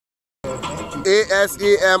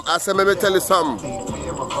Asem, Asem, let me tell you something.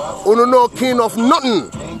 You know king of nothing.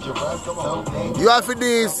 You have to do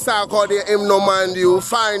this sack or the him no mind you,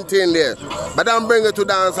 fine thing there. But I'm bringing it to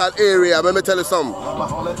dancehall area, let me tell you something.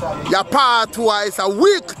 Your patoa is a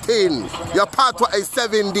week thing. Your patoa is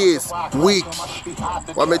 7 days, week.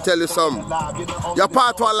 Let me tell you something. Your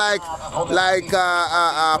patoa like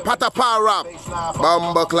patoa rap,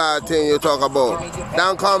 bumper clad thing you talk about.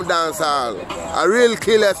 Don't come dancehall. A real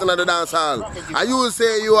killer in the dancehall. And you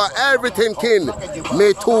say you are everything king.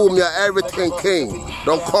 Me too, me are everything king.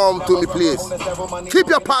 Don't come to me, please. Keep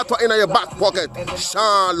your patoa in your back pocket.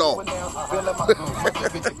 Shalom.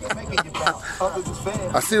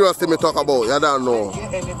 A serious thing me talk about, you don't know.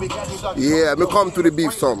 Yeah, me come to the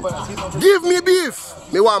beef some. Give me beef.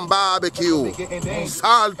 Me want barbecue.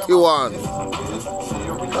 Salty one.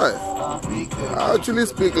 Hey. I actually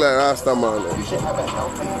speak like Rasta man.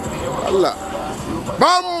 Allah.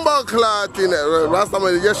 Bamba clot, you know. Rasta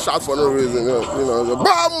man just shot for no reason, you know.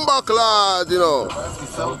 Bamba clot, you know.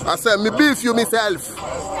 I said, me beef you myself.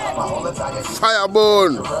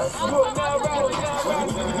 Firebone.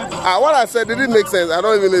 What I said, it didn't make sense. I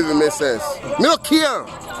don't even know if it makes sense. Me don't care.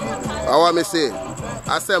 I want me say.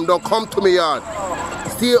 I said, don't come to me yard.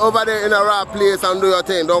 Stay over there in a rap place and do your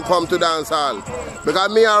thing. Don't come to dance hall. Because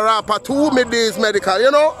me a rapper too, me days medical,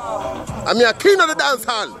 you know? And me a king of the dance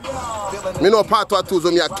hall. Me no patoa too,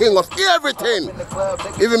 so me a king of everything.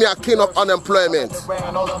 Even me a king of unemployment.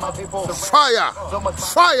 Fire!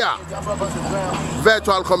 Fire!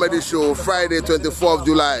 Virtual comedy show, Friday 24th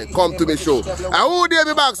July. Come to me show. And who there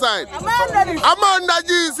be backside? Amanda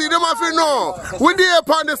GC, them have to know. We there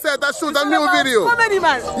upon the set and shoot a new video. Comedy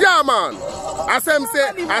man. Yeah man. Asem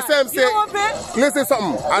say, listen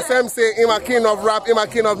something. Asem say, I'm a king of rap, I'm a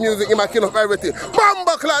king of music, I'm a king of everything.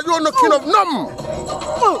 Bamba clad, you're no king of none.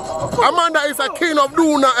 Amanda is a king of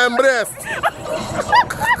Duna and breast.